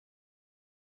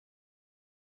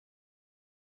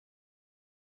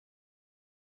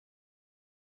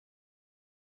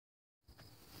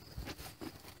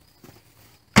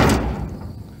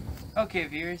Okay,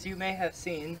 viewers, you may have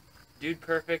seen Dude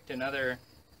Perfect and other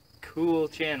cool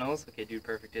channels. Okay, Dude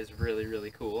Perfect is really,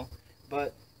 really cool.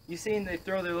 But you've seen they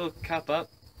throw their little cup up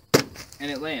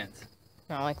and it lands.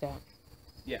 Not like that.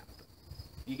 Yeah,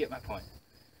 you get my point.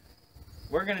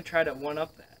 We're going to try to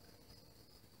one-up that.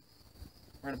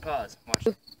 We're going to pause. Watch.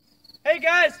 Hey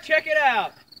guys, check it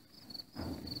out!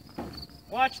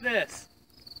 Watch this.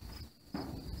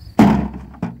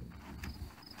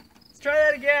 Let's try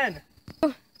that again.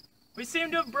 We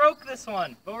seem to have broke this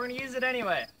one, but we're going to use it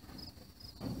anyway.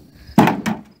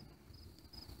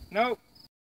 Nope.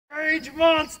 Rage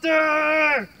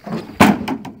monster!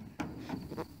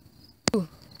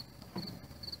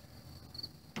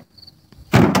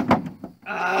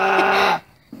 Ah!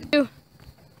 Two.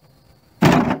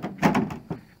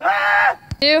 Ah!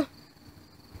 Two.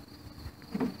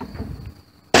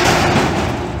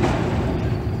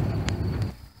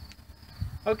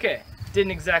 Okay,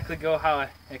 didn't exactly go how I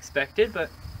expected, but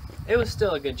it was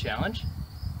still a good challenge.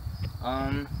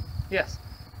 Yes,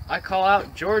 I call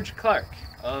out George Clark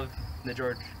of the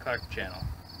George Clark channel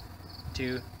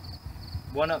to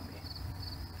one-up me,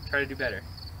 try to do better.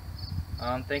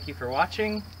 Thank you for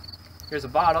watching. Here's a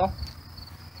bottle,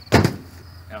 and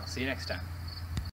I'll see you next time.